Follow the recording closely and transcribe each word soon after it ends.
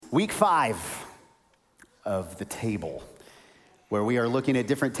Week 5 of the table, where we are looking at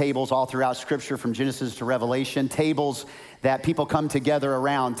different tables all throughout Scripture from Genesis to Revelation, tables that people come together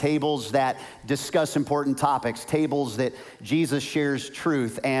around, tables that discuss important topics, tables that Jesus shares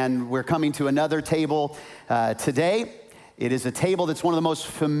truth. And we're coming to another table today. It is a table that's one of the most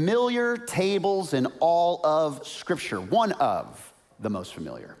familiar tables in all of Scripture, one of the most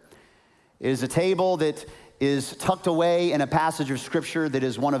familiar. It is a table that is tucked away in a passage of Scripture that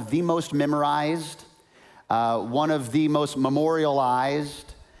is one of the most memorized, one of the most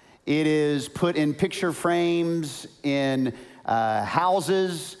memorialized. It is put in picture frames in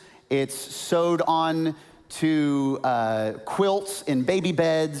houses. It's sewed on to quilts in baby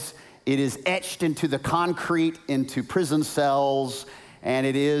beds. It is etched into the concrete, into prison cells. And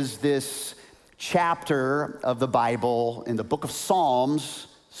it is this chapter of the Bible in the book of Psalms,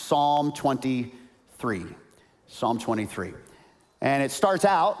 Psalm 23. Psalm 23. And it starts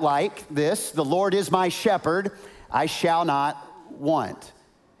out like this: the Lord is my shepherd, I shall not want.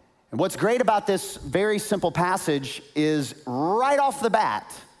 And what's great about this very simple passage is right off the bat,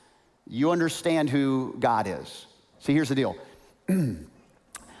 you understand who God is. See, here's the deal.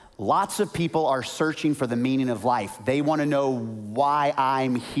 Lots of people are searching for the meaning of life. They want to know why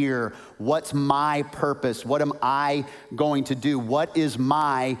I'm here. What's my purpose? What am I going to do? What is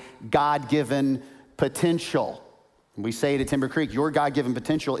my God-given potential? We say it at Timber Creek, your God-given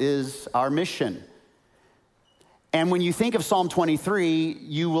potential is our mission. And when you think of Psalm 23,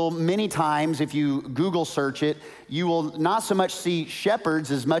 you will many times, if you Google search it, you will not so much see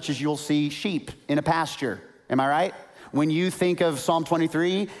shepherds as much as you'll see sheep in a pasture. Am I right? When you think of Psalm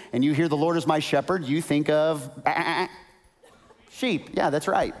 23 and you hear the Lord is my shepherd, you think of sheep. Yeah, that's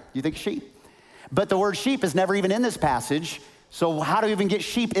right. You think sheep. But the word sheep is never even in this passage. So how do we even get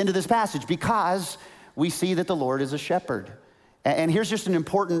sheep into this passage? Because we see that the Lord is a shepherd. And here's just an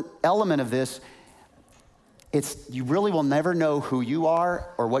important element of this. You really will never know who you are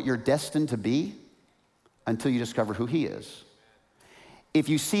or what you're destined to be until you discover who he is. If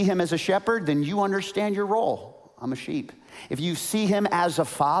you see him as a shepherd, then you understand your role. I'm a sheep. If you see him as a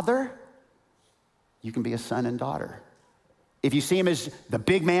father, you can be a son and daughter. If you see him as the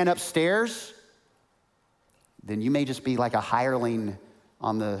big man upstairs, then you may just be like a hireling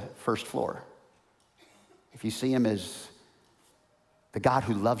on the first floor. If you see him as the God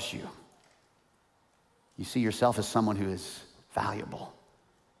who loves you, you see yourself as someone who is valuable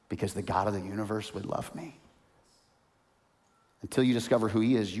because the God of the universe would love me. Until you discover who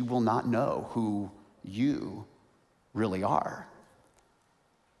he is, you will not know who you really are.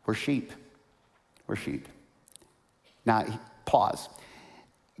 We're sheep. We're sheep. Now, pause.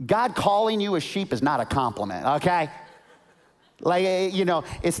 God calling you a sheep is not a compliment, okay? Like,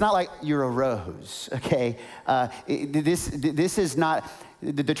 it's not like you're a rose, okay? This is not,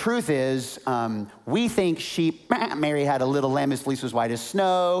 the truth is, we think sheep, Mary had a little lamb, his fleece was white as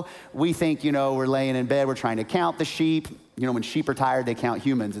snow. We think, we're laying in bed, we're trying to count the sheep. When sheep are tired, they count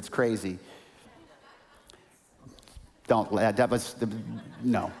humans. It's crazy. Don't laugh at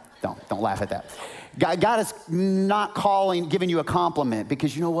that. God is not giving you a compliment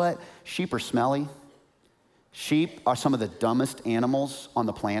because you know what? Sheep are smelly. Sheep are some of the dumbest animals on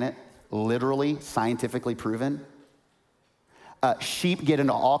the planet, literally, scientifically proven. Sheep get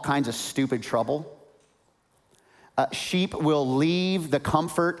into all kinds of stupid trouble. Sheep will leave the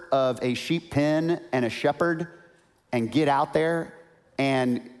comfort of a sheep pen and a shepherd and get out there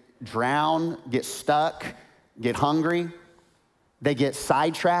and drown, get stuck, get hungry. They get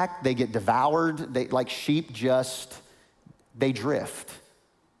sidetracked, they get devoured. Like sheep they drift.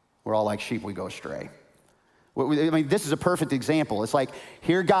 We're all like sheep, we go astray. This is a perfect example. It's like,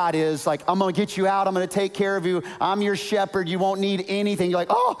 here God is like, I'm gonna get you out, I'm gonna take care of you, I'm your shepherd, you won't need anything. You're like,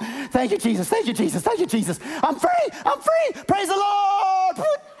 oh, thank you, Jesus, thank you, Jesus, thank you, Jesus. I'm free, praise the Lord.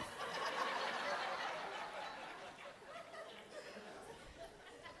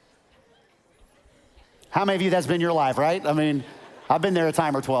 How many of you that's been your life, right? I've been there a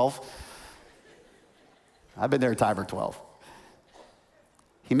time or 12.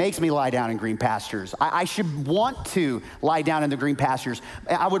 He makes me lie down in green pastures. I should want to lie down in the green pastures.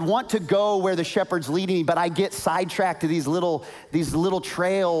 I would want to go where the shepherd's leading me, but I get sidetracked to these little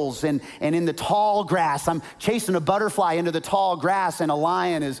trails and in the tall grass. I'm chasing a butterfly into the tall grass and a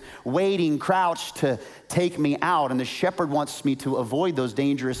lion is waiting, crouched to take me out. And the shepherd wants me to avoid those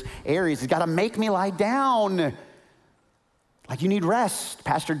dangerous areas. He's got to make me lie down. Like you need rest.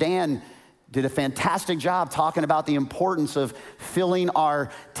 Pastor Dan did a fantastic job talking about the importance of filling our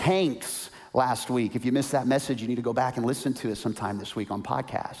tanks last week. If you missed that message, you need to go back and listen to it sometime this week on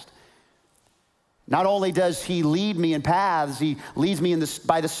podcast. Not only does he lead me in paths, he leads me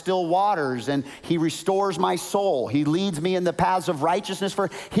by the still waters, and he restores my soul. He leads me in the paths of righteousness for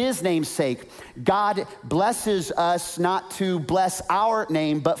his name's sake. God blesses us not to bless our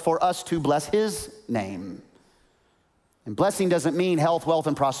name, but for us to bless his name. And blessing doesn't mean health, wealth,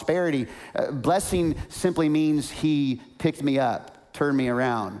 and prosperity. Blessing simply means he picked me up, turned me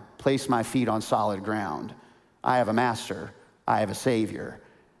around, placed my feet on solid ground. I have a master. I have a savior.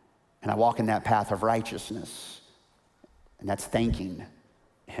 And I walk in that path of righteousness. And that's thanking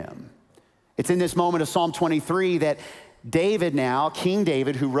him. It's in this moment of Psalm 23 that David now, King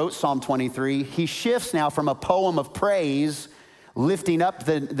David, who wrote Psalm 23, he shifts now from a poem of praise, lifting up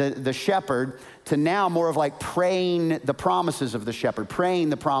the shepherd, to now more of like praying the promises of the shepherd, praying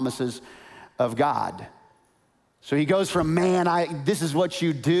the promises of God. So he goes from, man, this is what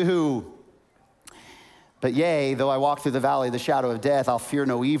you do. But yea, though I walk through the valley of the shadow of death, I'll fear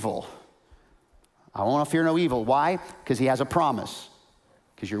no evil. I won't fear no evil. Why? Because he has a promise.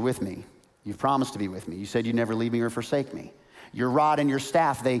 Because you're with me. You've promised to be with me. You said you'd never leave me or forsake me. Your rod and your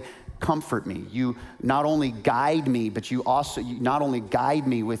staff, they comfort me. You not only guide me, but you not only guide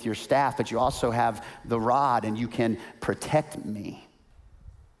me with your staff, but you also have the rod and you can protect me.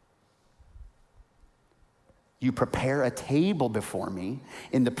 You prepare a table before me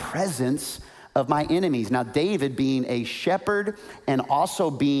in the presence of my enemies. Now, David, being a shepherd and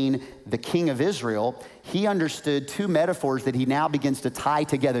also being the king of Israel, he understood two metaphors that he now begins to tie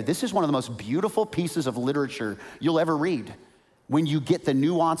together. This is one of the most beautiful pieces of literature you'll ever read when you get the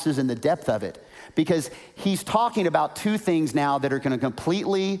nuances and the depth of it. Because he's talking about two things now that are going to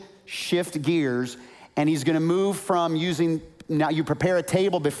completely shift gears, and he's going to move from using, now you prepare a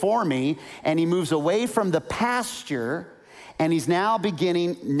table before me, and he moves away from the pasture. And he is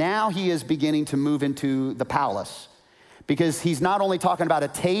beginning to move into the palace, because he's not only talking about a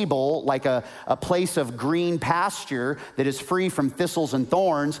table, like a place of green pasture that is free from thistles and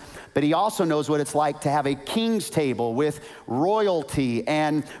thorns, but he also knows what it's like to have a king's table with royalty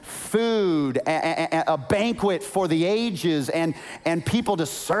and food, a banquet for the ages, and people to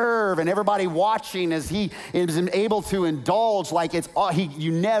serve, and everybody watching as he is able to indulge like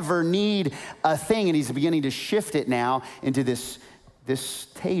you never need a thing. And he's beginning to shift it now into this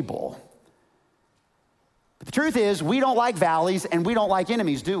table. But the truth is, we don't like valleys and we don't like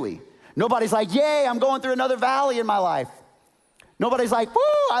enemies, do we? Nobody's like, yay, I'm going through another valley in my life. Nobody's like, woo,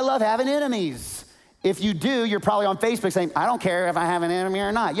 I love having enemies. If you do, you're probably on Facebook saying, I don't care if I have an enemy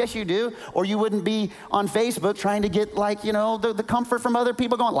or not. Yes, you do. Or you wouldn't be on Facebook trying to get the comfort from other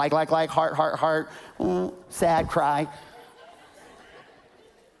people going like, heart, sad, cry.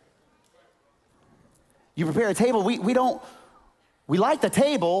 You prepare a table, we like the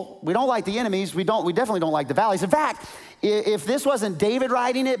table, we don't like the enemies, we definitely don't like the valleys. In fact, if this wasn't David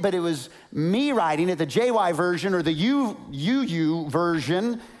writing it, but it was me writing it, the JY version or the UU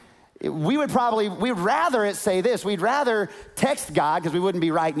version, we'd rather it say this. We'd rather text God, because we wouldn't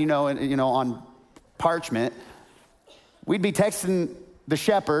be writing, on parchment. We'd be texting the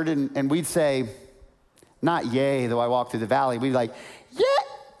shepherd, and we'd say, not yea, though I walk through the valley. We'd be like,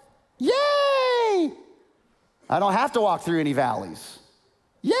 yay! I don't have to walk through any valleys.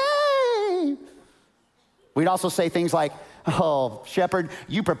 Yay! We'd also say things like, oh, shepherd,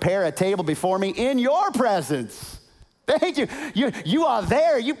 you prepare a table before me in your presence. Thank you. You are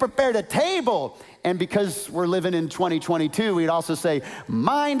there. You prepared a table. And because we're living in 2022, we'd also say,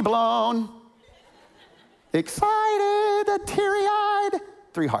 mind blown, excited, teary-eyed.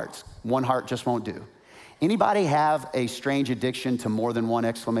 3 hearts. 1 heart just won't do. Anybody have a strange addiction to more than 1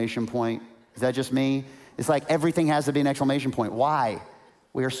 exclamation point? Is that just me? It's like everything has to be an exclamation point. Why?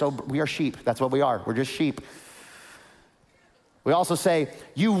 We are sheep. That's what we are. We're just sheep. We also say,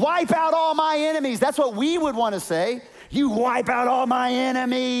 you wipe out all my enemies. That's what we would want to say. You wipe out all my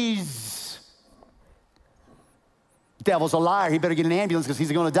enemies. Devil's a liar. He better get an ambulance because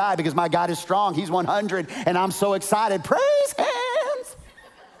he's going to die, because my God is strong. He's 100 and I'm so excited. Praise hands.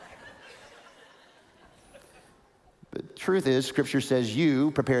 The truth is, Scripture says,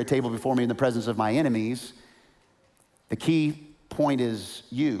 you prepare a table before me in the presence of my enemies. The key point is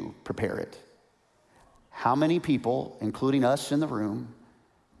you prepare it. How many people, including us in the room,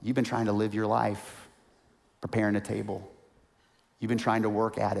 you've been trying to live your life preparing a table? You've been trying to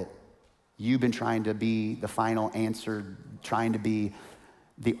work at it. You've been trying to be the final answer, trying to be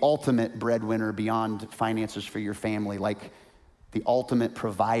the ultimate breadwinner beyond finances for your family, like the ultimate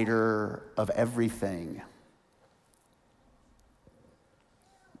provider of everything.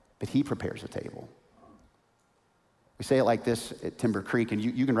 But he prepares a table. We say it like this at Timber Creek, and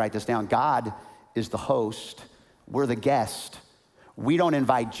you can write this down. God is the host. We're the guest. We don't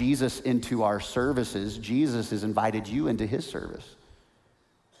invite Jesus into our services. Jesus has invited you into his service.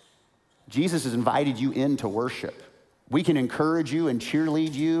 Jesus has invited you in to worship. We can encourage you and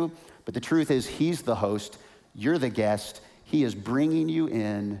cheerlead you, but the truth is he's the host, you're the guest. He is bringing you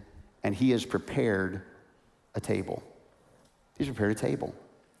in, and he has prepared a table. He's prepared a table.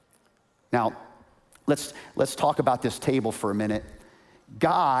 Now, let's talk about this table for a minute.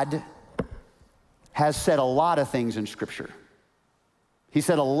 God has said a lot of things in Scripture. He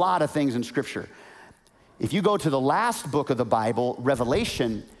said a lot of things in Scripture. If you go to the last book of the Bible,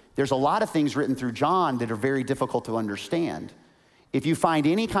 Revelation, there's a lot of things written through John that are very difficult to understand. If you find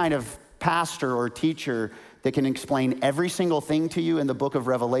any kind of pastor or teacher that can explain every single thing to you in the book of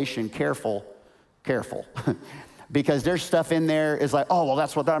Revelation, careful. Because there's stuff in there is like, oh, well,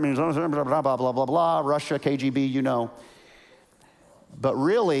 that's what that means, blah, blah, blah, blah, blah, blah, Russia, KGB, you know. But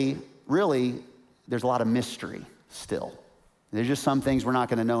really, there's a lot of mystery still. There's just some things we're not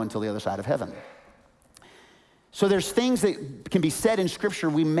going to know until the other side of heaven. So there's things that can be said in Scripture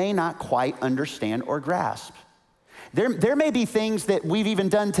we may not quite understand or grasp. There may be things that we've even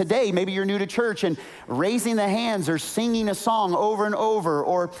done today. Maybe you're new to church and raising the hands or singing a song over and over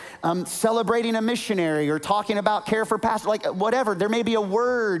or celebrating a missionary or talking about care for pastor, like whatever. There may be a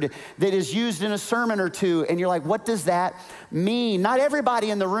word that is used in a sermon or two and you're like, what does that mean? Not everybody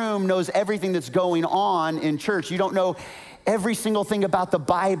in the room knows everything that's going on in church. You don't know every single thing about the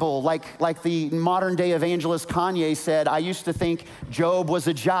Bible. Like the modern day evangelist Kanye said, I used to think Job was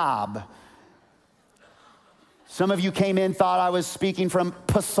a job. Some of you came in, thought I was speaking from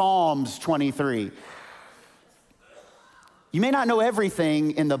Psalms 23. You may not know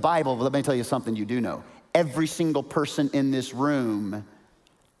everything in the Bible, but let me tell you something you do know. Every single person in this room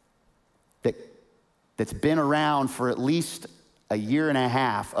that's been around for at least a year and a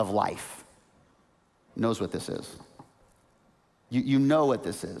half of life knows what this is. You know what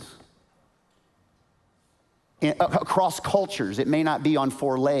this is. Across cultures, it may not be on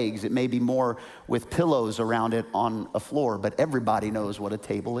four legs. It may be more with pillows around it on a floor, but everybody knows what a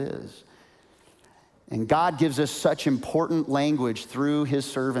table is. And God gives us such important language through his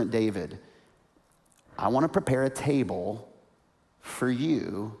servant David. I want to prepare a table for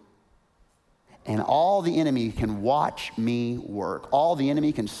you, and all the enemy can watch me work. All the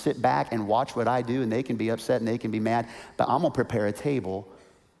enemy can sit back and watch what I do, and they can be upset and they can be mad, but I'm going to prepare a table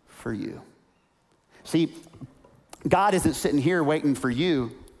for you. See, God isn't sitting here waiting for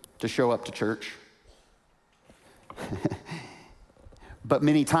you to show up to church. But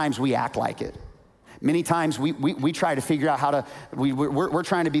many times we act like it. Many times we try to figure out how to, we're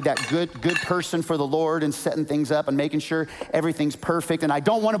trying to be that good person for the Lord and setting things up and making sure everything's perfect. And I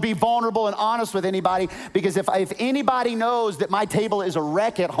don't want to be vulnerable and honest with anybody because if anybody knows that my table is a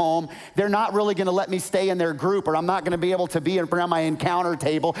wreck at home, they're not really going to let me stay in their group, or I'm not going to be able to be around my encounter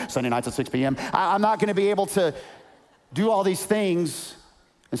table Sunday nights at 6 p.m. I'm not going to be able to do all these things.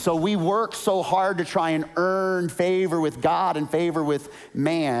 And so we work so hard to try and earn favor with God and favor with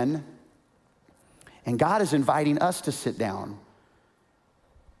man. And God is inviting us to sit down.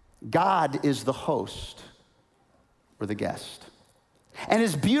 God is the host or the guest. And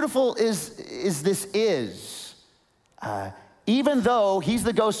as beautiful as this is, even though he's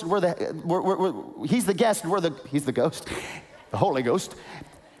the ghost, he's the guest, he's the ghost, the Holy Ghost.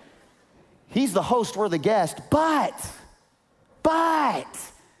 He's the host, we're the guest, but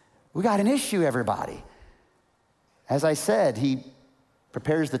we got an issue, everybody. As I said, he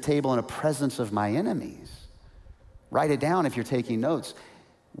prepares the table in the presence of my enemies. Write it down if you're taking notes.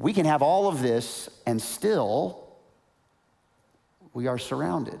 We can have all of this and still we are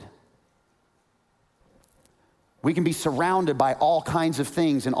surrounded. We can be surrounded by all kinds of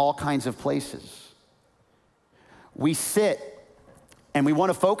things in all kinds of places. We sit and we want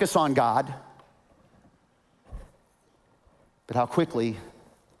to focus on God, but how quickly,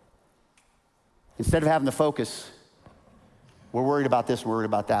 instead of having the focus, we're worried about this, we're worried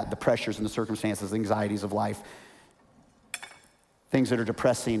about that, the pressures and the circumstances, the anxieties of life, things that are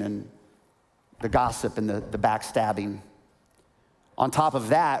depressing and the gossip and the backstabbing. On top of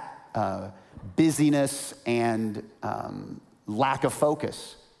that, busyness and lack of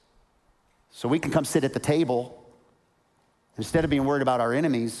focus. So we can come sit at the table. Instead of being worried about our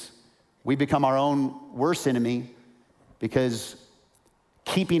enemies, we become our own worst enemy because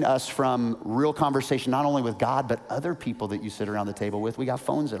keeping us from real conversation, not only with God, but other people that you sit around the table with. We got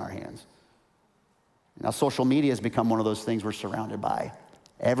phones in our hands. Now, social media has become one of those things we're surrounded by.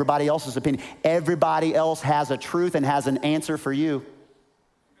 Everybody else's opinion. Everybody else has a truth and has an answer for you.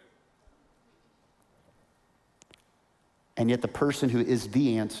 And yet the person who is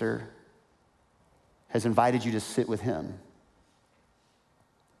the answer has invited you to sit with him.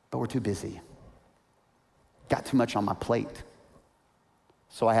 but we're too busy. Got too much on my plate.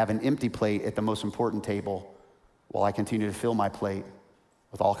 So I have an empty plate at the most important table while I continue to fill my plate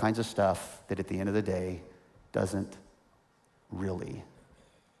with all kinds of stuff that at the end of the day doesn't really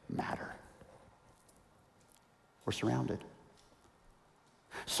matter. We're surrounded.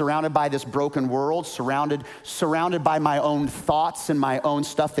 Surrounded by this broken world, surrounded by my own thoughts and my own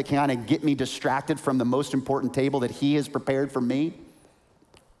stuff that can kind of get me distracted from the most important table that he has prepared for me.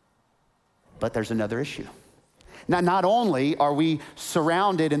 But there's another issue. Now, not only are we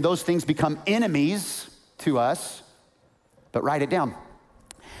surrounded and those things become enemies to us, but write it down.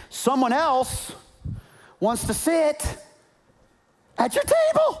 Someone else wants to sit at your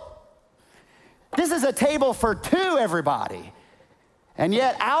table. This is a table for two, everybody. And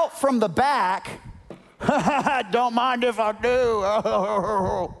yet out from the back, don't mind if I do.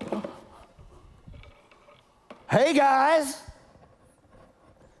 Hey guys,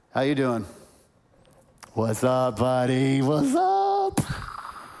 how you doing? What's up, buddy? What's up?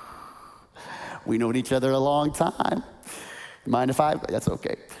 We known each other a long time. Mind if I? That's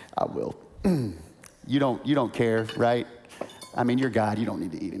okay. I will. You don't care, right? I mean, you're God. You don't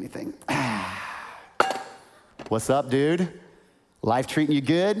need to eat anything. What's up, dude? Life treating you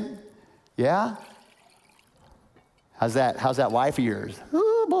good? Yeah? How's that wife of yours?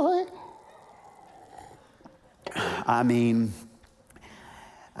 Oh, boy. I mean,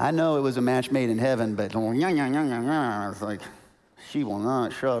 I know it was a match made in heaven, but it's like, she will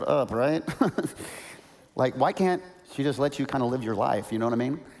not shut up, right? Like, why can't she just let you kind of live your life? You know what I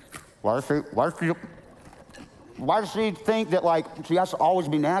mean? Why does she think that, like, she has to always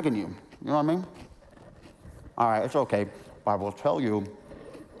be nagging you? You know what I mean? All right, it's okay. I will tell you,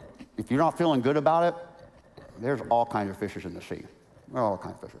 if you're not feeling good about it, there's all kinds of fishes in the sea. There are all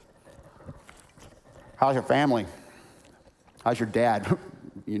kinds of fishes. How's your family? How's your dad?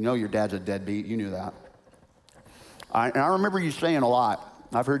 You know your dad's a deadbeat. You knew that. And I remember you saying a lot.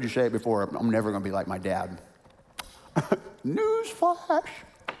 I've heard you say it before. I'm never going to be like my dad. Newsflash.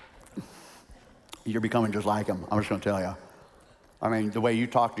 You're becoming just like him. I'm just going to tell you. I mean, the way you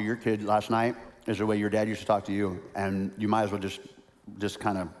talked to your kid last night is the way your dad used to talk to you, and you might as well just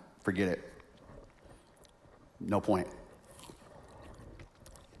kind of forget it. No point.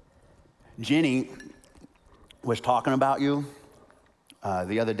 Jenny was talking about you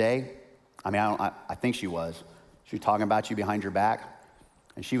the other day. I mean, I think she was. She was talking about you behind your back,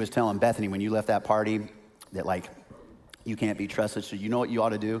 and she was telling Bethany when you left that party that, like, you can't be trusted. So you know what you ought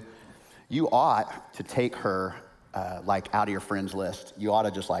to do? You ought to take her, like, out of your friends list. You ought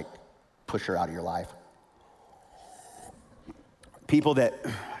to just, like, push her out of your life. People that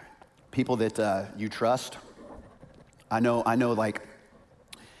you trust. I know. Like,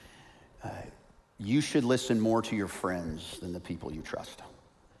 you should listen more to your friends than the people you trust.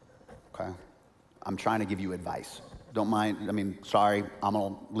 Okay, I'm trying to give you advice. Don't mind. I mean, sorry, I'm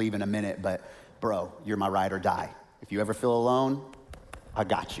gonna leave in a minute, but bro, you're my ride or die. If you ever feel alone, I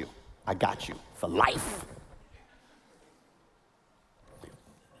got you. I got you for life.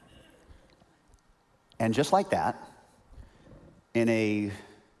 And just like that, in a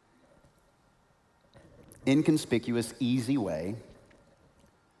inconspicuous, easy way,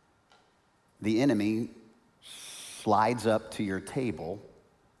 the enemy slides up to your table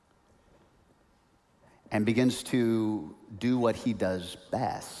and begins to do what he does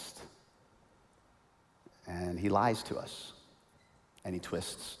best. And he lies to us, and he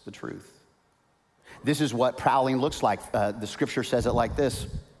twists the truth. This is what prowling looks like. The scripture says it like this: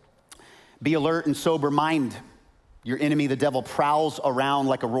 be alert and sober mind. Your enemy, the devil, prowls around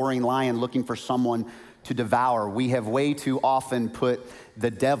like a roaring lion looking for someone to devour. We have way too often put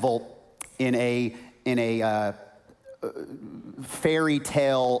the devil in a fairy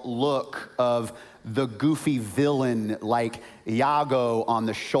tale look of the goofy villain like Iago on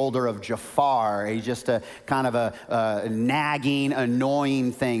the shoulder of Jafar. He's just a kind of a nagging,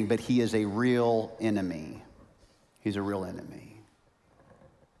 annoying thing, but he is a real enemy. He's a real enemy.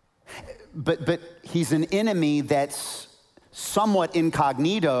 But he's an enemy that's somewhat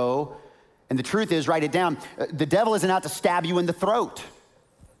incognito, and the truth is, write it down, the devil isn't out to stab you in the throat,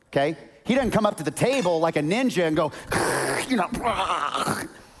 okay? He doesn't come up to the table like a ninja and go, you know, that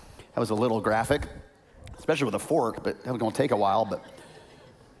was a little graphic, especially with a fork, but that was gonna take a while, but.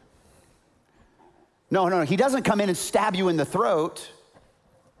 No, he doesn't come in and stab you in the throat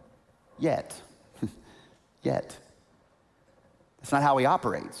yet. Yet. That's not how he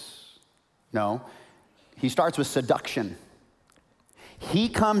operates. No, he starts with seduction. He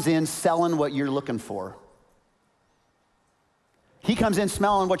comes in selling what you're looking for. He comes in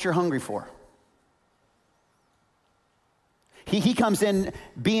smelling what you're hungry for. He comes in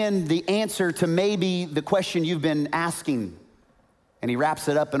being the answer to maybe the question you've been asking, and he wraps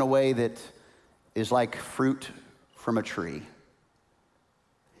it up in a way that is like fruit from a tree.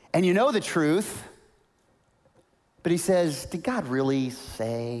 And you know the truth, but he says, did God really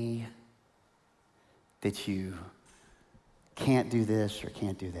say that you can't do this or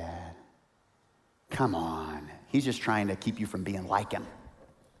can't do that? Come on. He's just trying to keep you from being like him.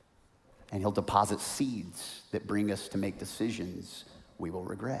 And he'll deposit seeds that bring us to make decisions we will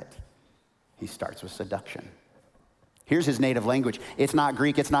regret. He starts with seduction. Here's his native language. It's not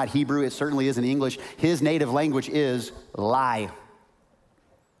Greek, it's not Hebrew, it certainly isn't English. His native language is lie.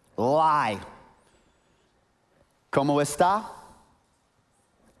 Lie. ¿Cómo está?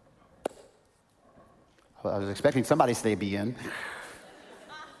 I was expecting somebody to say bien.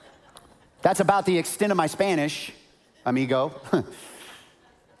 That's about the extent of my Spanish, amigo.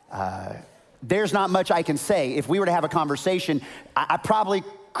 There's not much I can say. If we were to have a conversation, I probably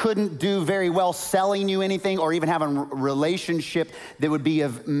couldn't do very well selling you anything or even have a relationship that would be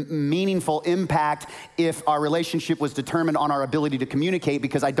of meaningful impact if our relationship was determined on our ability to communicate,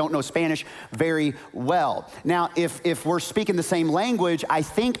 because I don't know Spanish very well. Now, if we're speaking the same language, I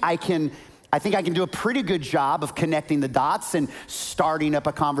think I can do a pretty good job of connecting the dots and starting up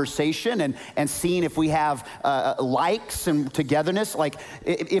a conversation and seeing if we have likes and togetherness. Like,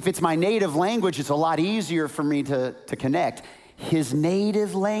 if it's my native language, it's a lot easier for me to connect. His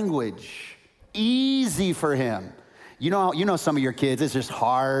native language, easy for him. You know some of your kids, it's just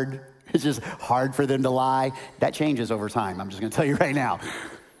hard. It's just hard for them to lie. That changes over time. I'm just gonna tell you right now.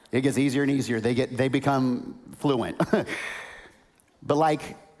 It gets easier and easier. They become fluent. But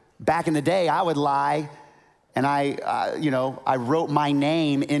like, back in the day, I would lie, and I wrote my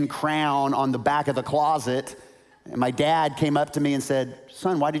name in crayon on the back of the closet, and my dad came up to me and said,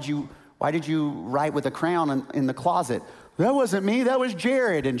 "Son, why did you write with a crayon in the closet?" "That wasn't me, that was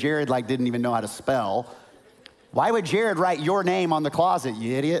Jared." And Jared didn't even know how to spell. "Why would Jared write your name on the closet,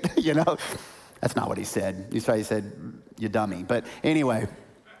 you idiot?" That's not what he said. He said, "You dummy." But anyway,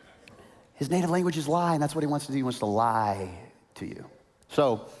 his native language is lie, and that's what he wants to do. He wants to lie to you.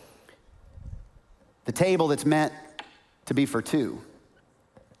 So, the table that's meant to be for two.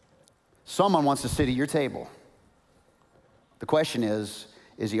 Someone wants to sit at your table. The question is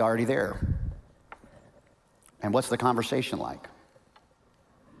he already there? And what's the conversation like?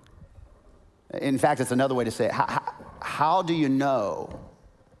 In fact, it's another way to say it. How do you know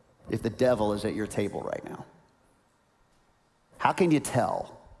if the devil is at your table right now? How can you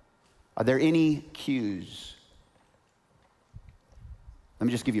tell? Are there any cues? Let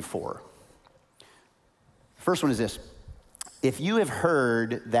me just give you 4. First one is this. If you have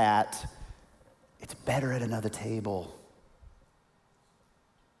heard that it's better at another table,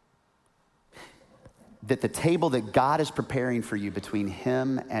 that the table that God is preparing for you between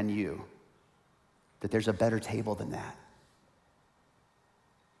him and you, that there's a better table than that.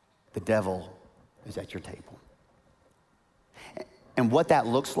 The devil is at your table. And what that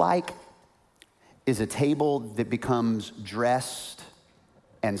looks like is a table that becomes dressed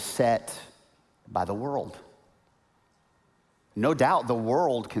and set by the world. No doubt the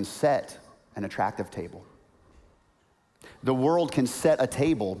world can set an attractive table. The world can set a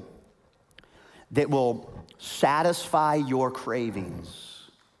table that will satisfy your cravings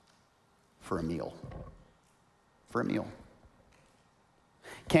for a meal. For a meal.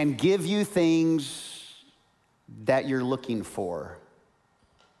 Can give you things that you're looking for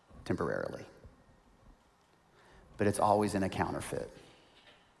temporarily. But it's always in a counterfeit.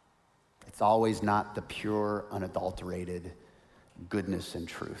 It's always not the pure, unadulterated goodness and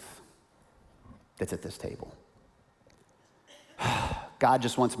truth that's at this table. God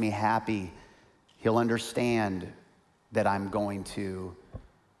just wants me happy. He'll understand that I'm going to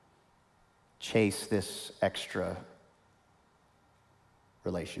chase this extra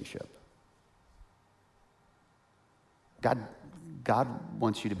relationship. God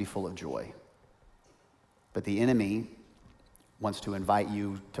wants you to be full of joy. But the enemy wants to invite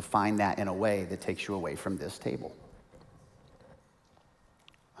you to find that in a way that takes you away from this table.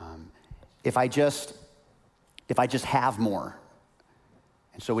 If I just have more,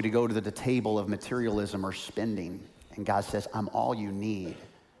 and so we go to the table of materialism or spending, and God says, I'm all you need.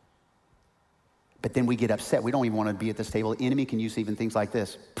 But then we get upset. We don't even want to be at this table. The enemy can use even things like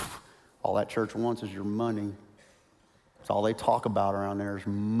this. All that church wants is your money. That's all they talk about around there is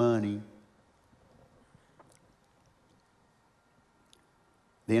money.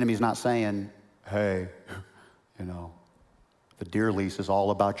 The enemy's not saying, hey, the deer lease is all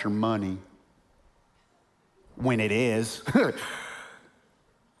about your money. When it is.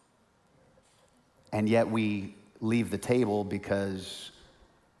 And yet we leave the table because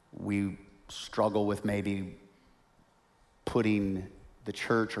we struggle with maybe putting the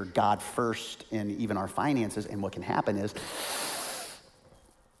church or God first in even our finances. And what can happen is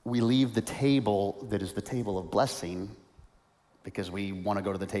we leave the table that is the table of blessing because we want to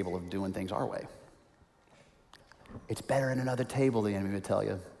go to the table of doing things our way. It's better than another table, the enemy would tell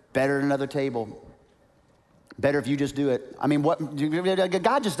you. Better than another table. Better if you just do it. I mean,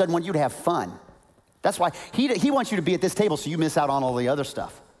 God just doesn't want you to have fun. That's why he wants you to be at this table so you miss out on all the other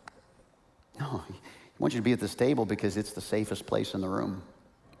stuff. No, he wants you to be at this table because it's the safest place in the room.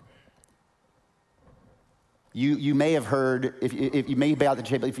 You may have heard, if you may be out the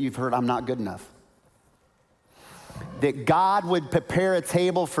table, if you've heard, I'm not good enough. That God would prepare a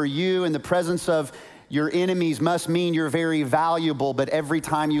table for you in the presence of your enemies must mean you're very valuable, but every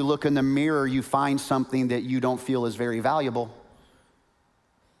time you look in the mirror, you find something that you don't feel is very valuable.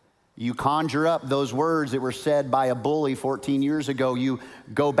 You conjure up those words that were said by a bully 14 years ago. You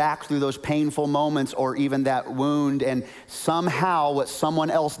go back through those painful moments or even that wound, and somehow what someone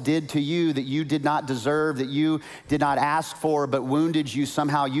else did to you that you did not deserve, that you did not ask for, but wounded you,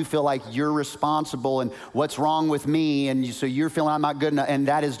 somehow you feel like you're responsible and what's wrong with me, and so you're feeling I'm not good enough, and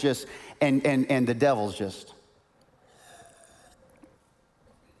that is just, and the devil's just,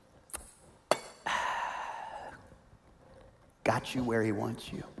 got you where he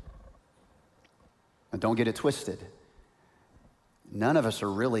wants you. Now, don't get it twisted. None of us are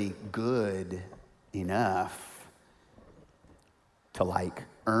really good enough to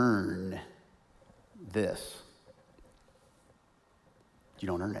earn this. You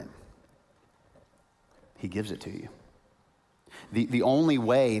don't earn it. He gives it to you. The only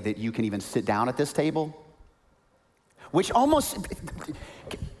way that you can even sit down at this table, which almost,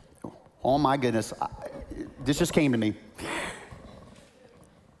 oh my goodness, this just came to me.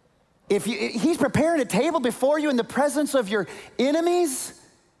 He's preparing a table before you in the presence of your enemies.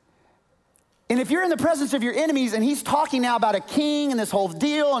 And if you're in the presence of your enemies and he's talking now about a king and this whole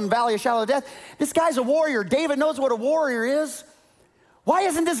deal and Valley of Shadow of Death, this guy's a warrior. David knows what a warrior is. Why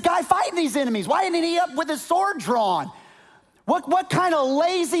isn't this guy fighting these enemies? Why isn't he up with his sword drawn? What kind of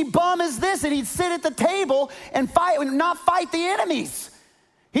lazy bum is this that he'd sit at the table and not fight the enemies?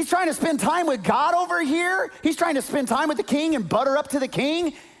 He's trying to spend time with God over here. He's trying to spend time with the king and butter up to the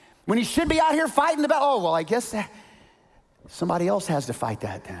king. When he should be out here fighting I guess somebody else has to fight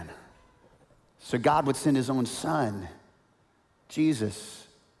that then. So God would send his own son, Jesus,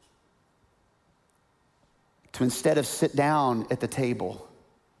 to instead of sit down at the table,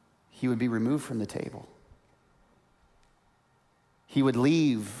 he would be removed from the table. He would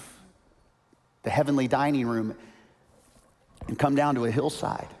leave the heavenly dining room and come down to a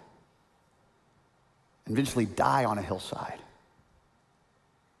hillside and eventually die on a hillside,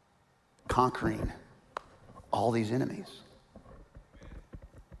 conquering all these enemies.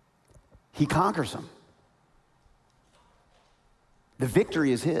 He conquers them. The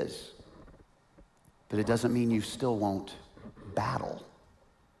victory is his, but it doesn't mean you still won't battle.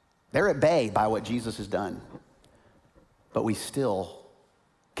 They're at bay by what Jesus has done, but we still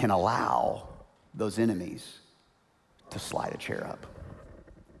can allow those enemies to slide a chair up.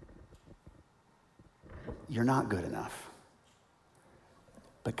 You're not good enough.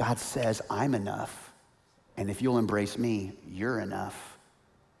 But God says, I'm enough. And if you'll embrace me, you're enough.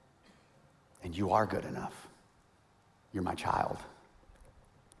 And you are good enough. You're my child.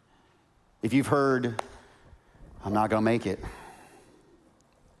 If you've heard, I'm not going to make it.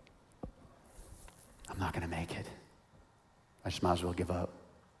 I'm not going to make it. I just might as well give up.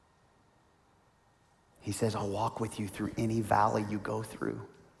 He says, I'll walk with you through any valley you go through.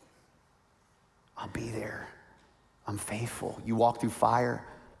 I'll be there. I'm faithful. You walk through fire.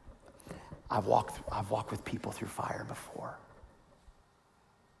 I've walked with people through fire before.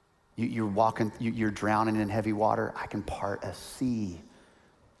 You're drowning in heavy water. I can part a sea.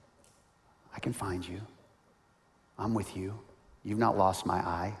 I can find you. I'm with you. You've not lost my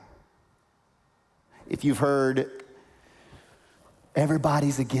eye. If you've heard,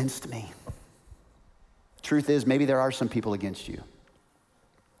 everybody's against me. Truth is, maybe there are some people against you.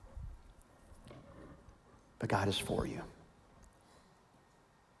 But God is for you.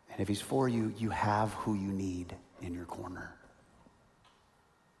 And if he's for you, you have who you need in your corner.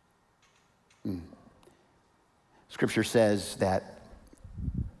 Scripture says that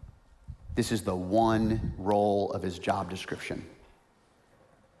this is the one role of his job description.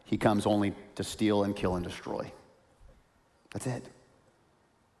 He comes only to steal and kill and destroy. That's it.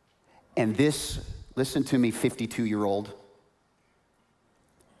 And this, listen to me, 52-year-old,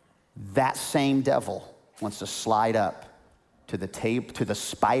 that same devil wants to slide up to the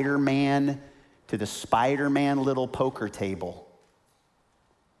Spider-Man, to the Spider-Man little poker table.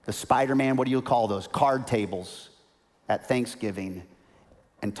 The Spider-Man, what do you call those? Card tables at Thanksgiving,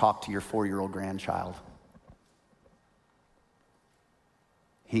 and talk to your 4-year-old grandchild.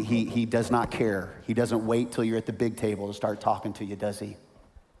 He does not care. He doesn't wait till you're at the big table to start talking to you, does he?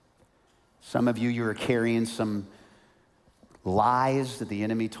 Some of you, you're carrying some lies that the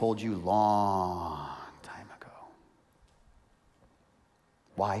enemy told you long time ago.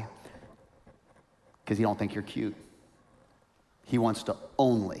 Why? Because he don't think you're cute. He wants to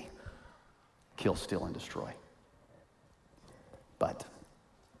only kill, steal, and destroy. But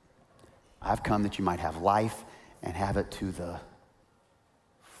I've come that you might have life and have it to the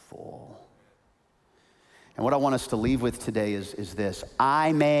full. And what I want us to leave with today is this.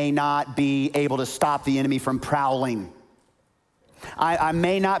 I may not be able to stop the enemy from prowling. I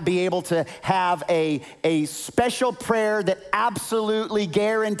may not be able to have a special prayer that absolutely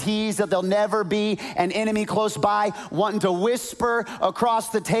guarantees that there'll never be an enemy close by wanting to whisper across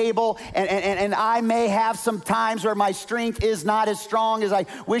the table. And I may have some times where my strength is not as strong as I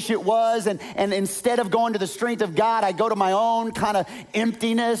wish it was. And instead of going to the strength of God, I go to my own kind of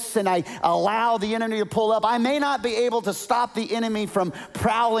emptiness and I allow the enemy to pull up. I may not be able to stop the enemy from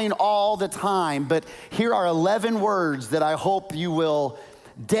prowling all the time, but here are 11 words that I hope you will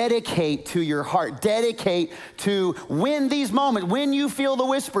dedicate to your heart, dedicate to when these moments, when you feel the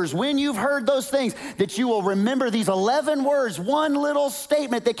whispers, when you've heard those things, that you will remember these 11 words, one little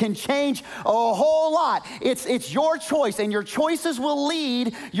statement that can change a whole lot. It's your choice, and your choices will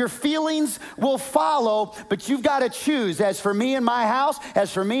lead, your feelings will follow, but you've got to choose. As for me and my house,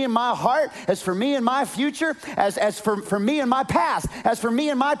 as for me and my heart, as for me and my future, as for me and my past, as for me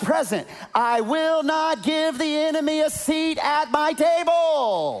and my present, I will not give the enemy a seat at my table.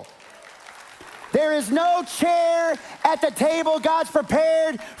 There is no chair at the table God's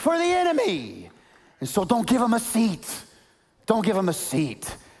prepared for the enemy. And so don't give him a seat. Don't give him a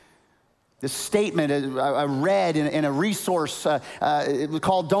seat. This statement I read in a resource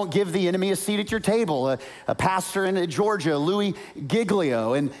called Don't Give the Enemy a Seat at Your Table. A pastor in Georgia, Louis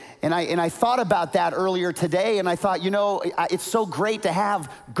Giglio. And I thought about that earlier today, and I thought, it's so great to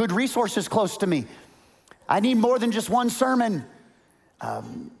have good resources close to me. I need more than just one sermon.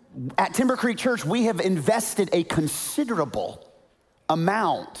 At Timber Creek Church, we have invested a considerable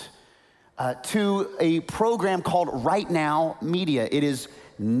amount to a program called Right Now Media. It is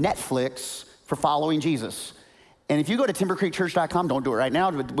Netflix for following Jesus. And if you go to timbercreekchurch.com, don't do it right now,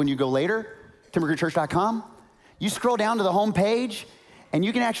 but when you go later, timbercreekchurch.com, you scroll down to the home page, and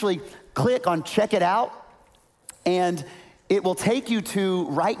you can actually click on Check It Out, and it will take you to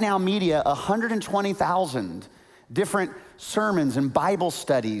Right Now Media, 120,000 different sermons and Bible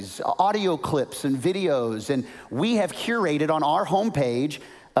studies, audio clips and videos. And we have curated on our homepage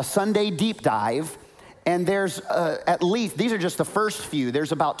a Sunday deep dive. And there's at least, these are just the first few,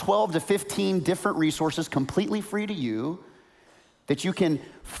 there's about 12 to 15 different resources completely free to you that you can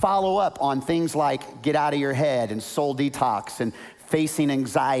follow up on, things like Get Out of Your Head and Soul Detox and Facing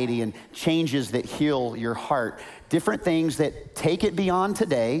Anxiety and Changes That Heal Your Heart. Different things that take it beyond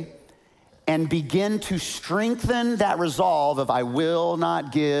today and begin to strengthen that resolve of I will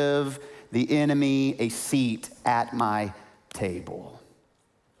not give the enemy a seat at my table.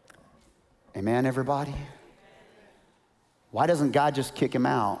 Amen, everybody? Why doesn't God just kick him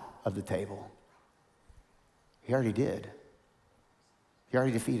out of the table? He already did. He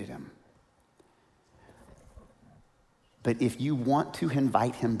already defeated him. But if you want to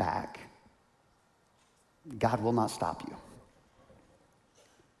invite him back, God will not stop you.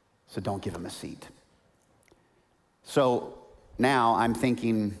 So don't give him a seat. So now I'm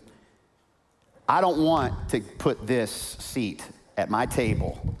thinking, I don't want to put this seat at my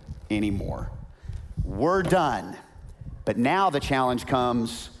table anymore. We're done. But now the challenge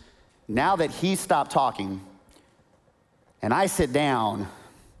comes, now that he stopped talking and I sit down,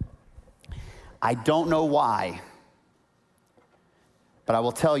 I don't know why, but I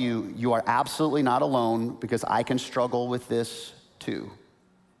will tell you, you are absolutely not alone, because I can struggle with this too.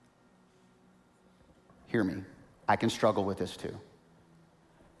 Hear me. I can struggle with this too.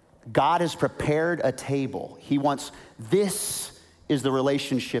 God has prepared a table. He wants, this is the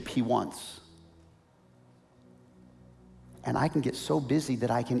relationship he wants. And I can get so busy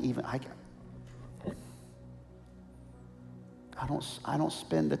that I don't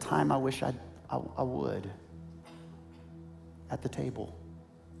spend the time I wish I would at the table.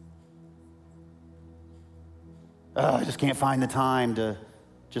 I just can't find the time to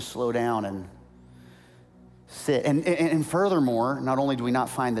just slow down and sit. And furthermore, not only do we not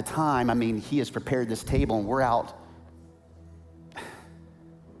find the time, I mean, he has prepared this table and we're out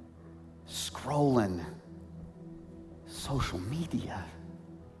scrolling social media.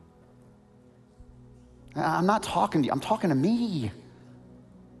 I'm not talking to you, I'm talking to me.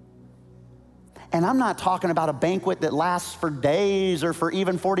 And I'm not talking about a banquet that lasts for days or for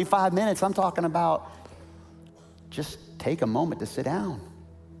even 45 minutes. I'm talking about just take a moment to sit down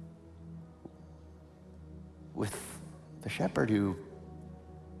with the shepherd who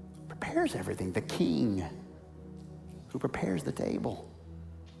prepares everything, the king who prepares the table.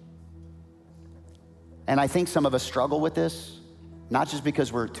 And I think some of us struggle with this, not just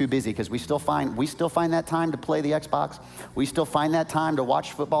because we're too busy, because we still find that time to play the Xbox. We still find that time to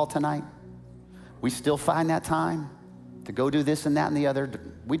watch football tonight. We still find that time to go do this and that and the other.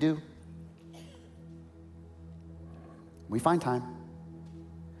 We do. We find time.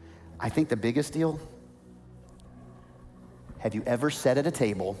 I think the biggest deal, have you ever sat at a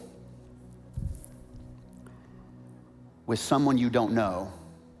table with someone you don't know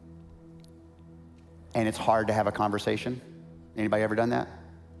and it's hard to have a conversation? Anybody ever done that?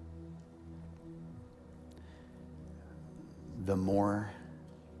 The more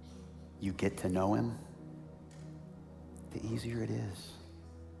you get to know him, the easier it is.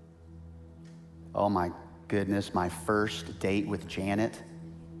 Oh my goodness, my first date with Janet,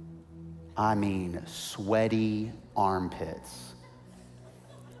 I mean, sweaty armpits.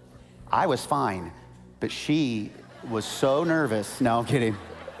 I was fine, but she was so nervous. No, I'm kidding.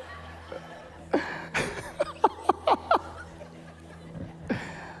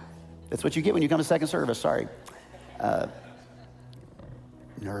 That's what you get when you come to second service, sorry.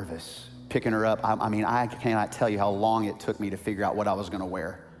 Nervous, picking her up. I mean, I cannot tell you how long it took me to figure out what I was gonna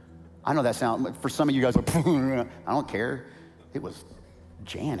wear. I know that sounds, for some of you guys, I don't care. It was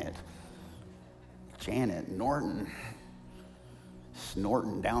Janet Norton,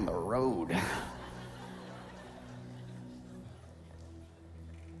 snorting down the road.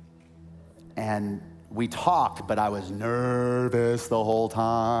 And we talked, but I was nervous the whole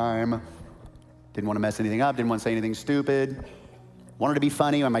time. Didn't want to mess anything up, didn't want to say anything stupid. Wanted to be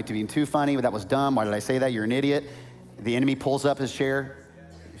funny, I might be being too funny, but that was dumb. Why did I say that? You're an idiot. The enemy pulls up his chair.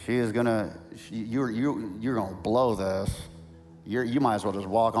 You're gonna blow this. You might as well just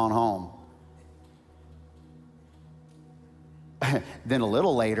walk on home. Then a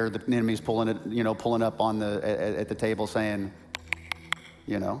little later, the enemy's pulling up on at the table saying,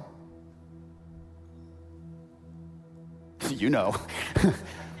 you know.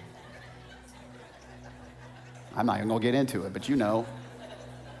 I'm not even gonna get into it, but you know.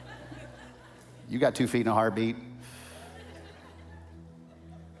 You got 2 feet and a heartbeat.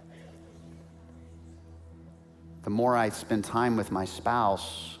 The more I spend time with my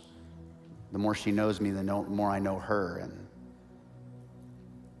spouse, the more she knows me, the more I know her. And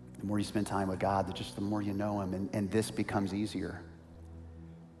the more you spend time with God, the more you know him, and this becomes easier.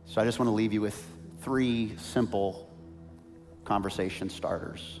 So I just want to leave you with 3 simple conversation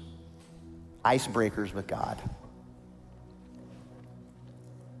starters. Icebreakers with God.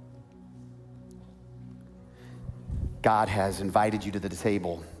 God has invited you to the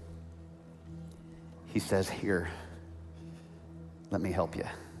table. He says, here, let me help you.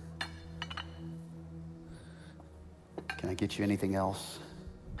 Can I get you anything else?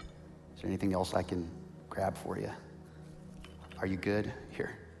 Is there anything else I can grab for you? Are you good?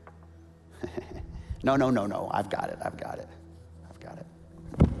 Here. No. I've got it. There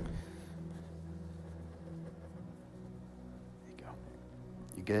you go.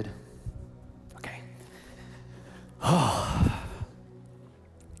 You good? Okay.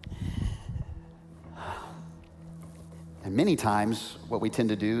 And many times, what we tend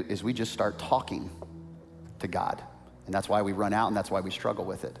to do is we just start talking to God. And that's why we run out, and that's why we struggle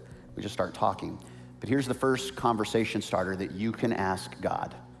with it. We just start talking. But here's the first conversation starter that you can ask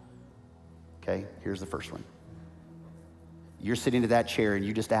God. Okay, here's the first one. You're sitting to that chair and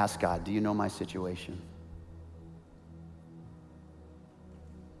you just ask God, do you know my situation?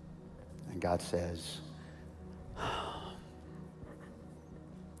 And God says,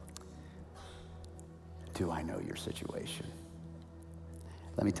 do I know your situation?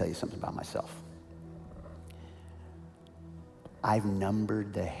 Let me tell you something about myself. I've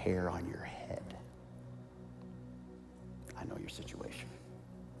numbered the hair on your head. I know your situation.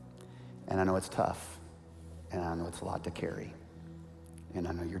 And I know it's tough. And I know it's a lot to carry. And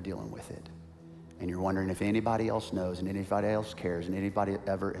I know you're dealing with it. And you're wondering if anybody else knows and anybody else cares and anybody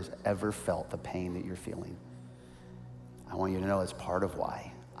has ever felt the pain that you're feeling. I want you to know it's part of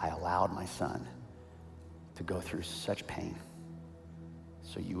why I allowed my son to go through such pain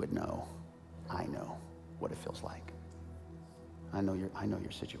so you would know, I know what it feels like. I know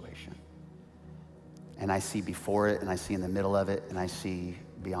your situation. And I see before it, and I see in the middle of it, and I see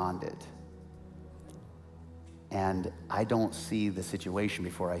beyond it. And I don't see the situation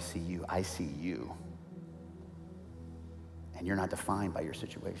before I see you. I see you. And you're not defined by your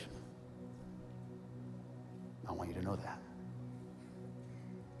situation. I want you to know that.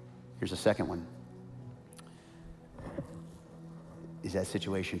 Here's a second one. Is that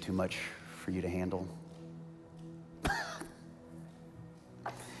situation too much for you to handle?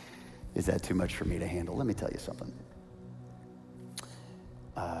 Is that too much for me to handle? Let me tell you something.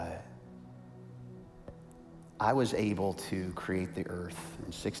 I was able to create the earth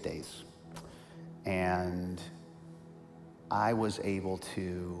in 6 days. And I was able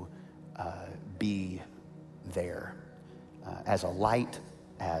to be there as a light,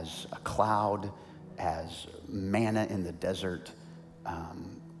 as a cloud, as manna in the desert.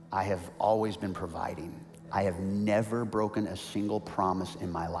 I have always been providing. I have never broken a single promise in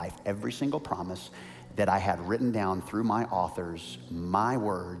my life. Every single promise that I had written down through my authors, my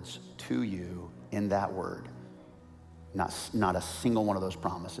words to you in that word, not a single one of those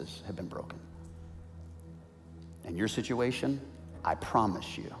promises have been broken. In your situation, I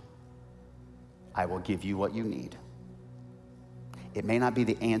promise you, I will give you what you need. It may not be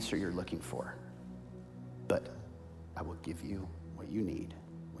the answer you're looking for, but I will give you what you need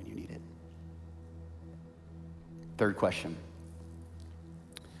when you need it. Third question.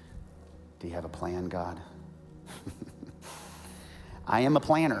 Do you have a plan, God? I am a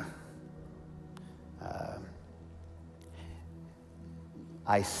planner.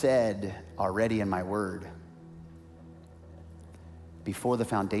 I said already in my word, before the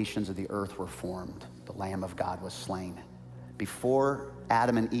foundations of the earth were formed, the Lamb of God was slain. Before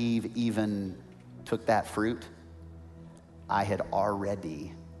Adam and Eve even took that fruit, I had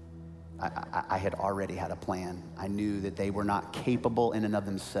already had a plan. I knew that they were not capable in and of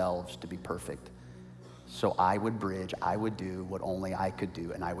themselves to be perfect. So I would bridge, I would do what only I could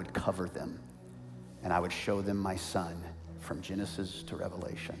do, and I would cover them. And I would show them my son from Genesis to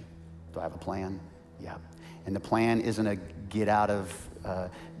Revelation. Do I have a plan? Yeah. And the plan isn't a get out of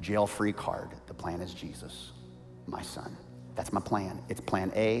jail free card. The plan is Jesus, my son. That's my plan. It's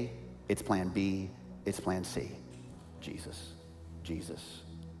plan A, it's plan B, it's plan C. Jesus, Jesus,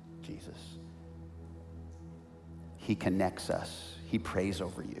 Jesus. He connects us. He prays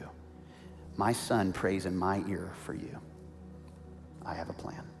over you. My son prays in my ear for you. I have a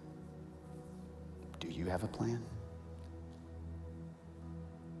plan. Do you have a plan?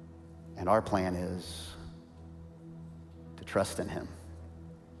 And our plan is to trust in him.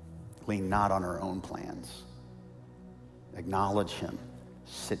 Lean not on our own plans. Acknowledge him.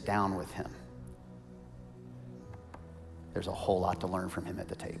 Sit down with him. There's a whole lot to learn from him at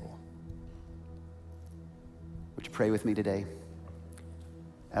the table. Would you pray with me today?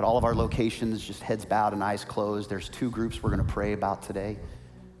 At all of our locations, just heads bowed and eyes closed, there's 2 groups we're going to pray about today.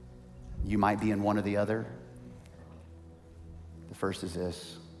 You might be in one or the other. The first is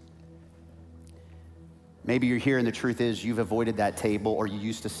this. Maybe you're here and the truth is you've avoided that table, or you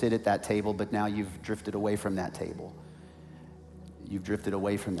used to sit at that table, but now you've drifted away from that table. You've drifted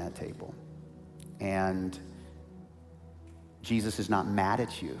away from that table. And Jesus is not mad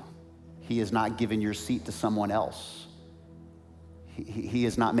at you. He is not giving your seat to someone else. He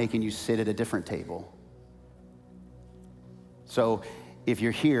is not making you sit at a different table. So if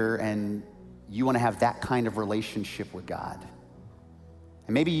you're here and you want to have that kind of relationship with God,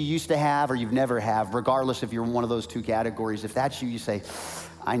 and maybe you used to have or you've never have, regardless if you're in one of those 2 categories, if that's you, you say,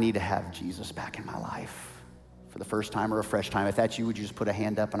 I need to have Jesus back in my life for the first time or a fresh time. If that's you, would you just put a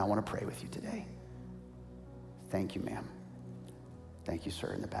hand up and I want to pray with you today? Thank you, ma'am. Thank you,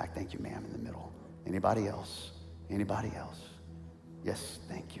 sir, in the back. Thank you, ma'am, in the middle. Anybody else? Anybody else? Yes,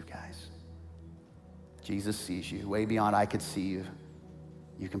 thank you, guys. Jesus sees you way beyond I could see you.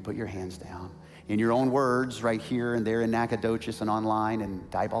 You can put your hands down. In your own words, right here and there in Nacogdoches and online and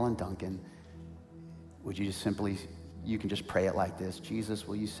Diboll and Duncan, would you just simply, you can just pray it like this. Jesus,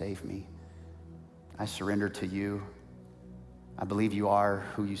 will you save me? I surrender to you. I believe you are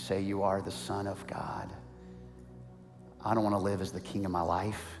who you say you are, the Son of God. I don't want to live as the king of my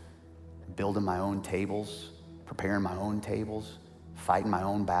life, building my own tables, preparing my own tables, fighting my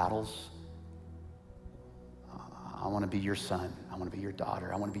own battles. I want to be your son. I want to be your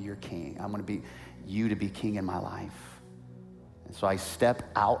daughter. I want to be your king. I want to be you to be king in my life. And so I step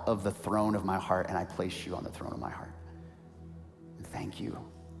out of the throne of my heart and I place you on the throne of my heart. And thank you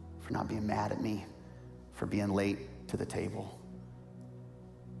for not being mad at me, for being late to the table,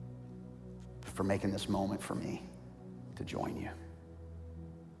 for making this moment for me to join you.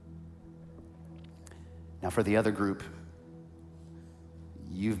 Now for the other group,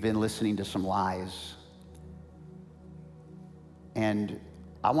 you've been listening to some lies. And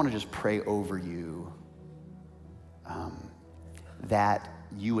I want to just pray over you that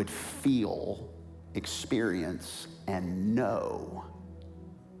you would feel, experience, and know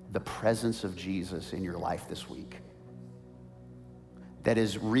the presence of Jesus in your life this week. That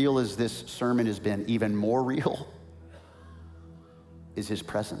as real as this sermon has been, even more real is his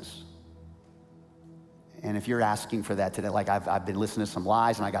presence. And if you're asking for that today, like I've been listening to some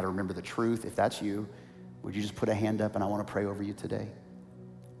lies and I got to remember the truth, if that's you, would you just put a hand up and I want to pray over you today?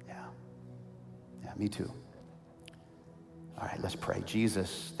 Yeah, me too. All right, let's pray.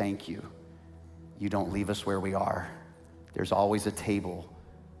 Jesus, thank you. You don't leave us where we are. There's always a table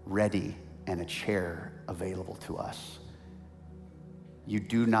ready and a chair available to us. You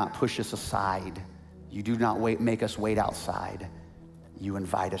do not push us aside. You do not make us wait outside. You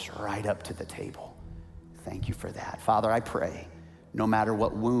invite us right up to the table. Thank you for that. Father, I pray, no matter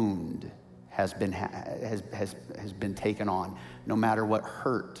what wound has been taken on, no matter what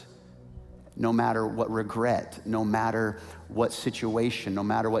hurt, no matter what regret, no matter what situation, no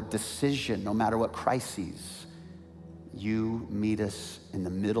matter what decision, no matter what crises, you meet us in the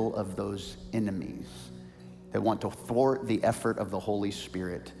middle of those enemies that want to thwart the effort of the Holy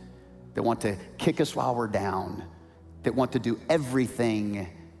Spirit, that want to kick us while we're down, that want to do everything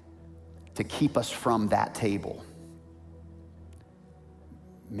to keep us from that table.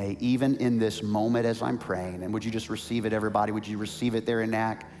 May even in this moment as I'm praying, and would you just receive it, everybody? Would you receive it there in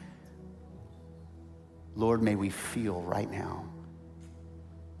NAC? Lord, may we feel right now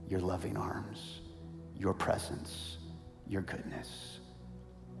your loving arms, your presence, your goodness.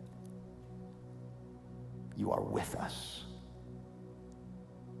 You are with us,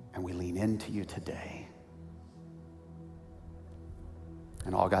 and we lean into you today.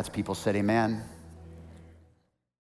 And all God's people said amen.